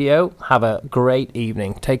West Radio. Have a great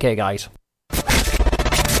evening. Take care, guys.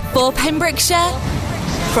 For Pembrokeshire,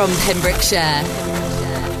 from Pembrokeshire,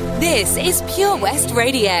 this is Pure West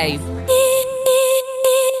Radio.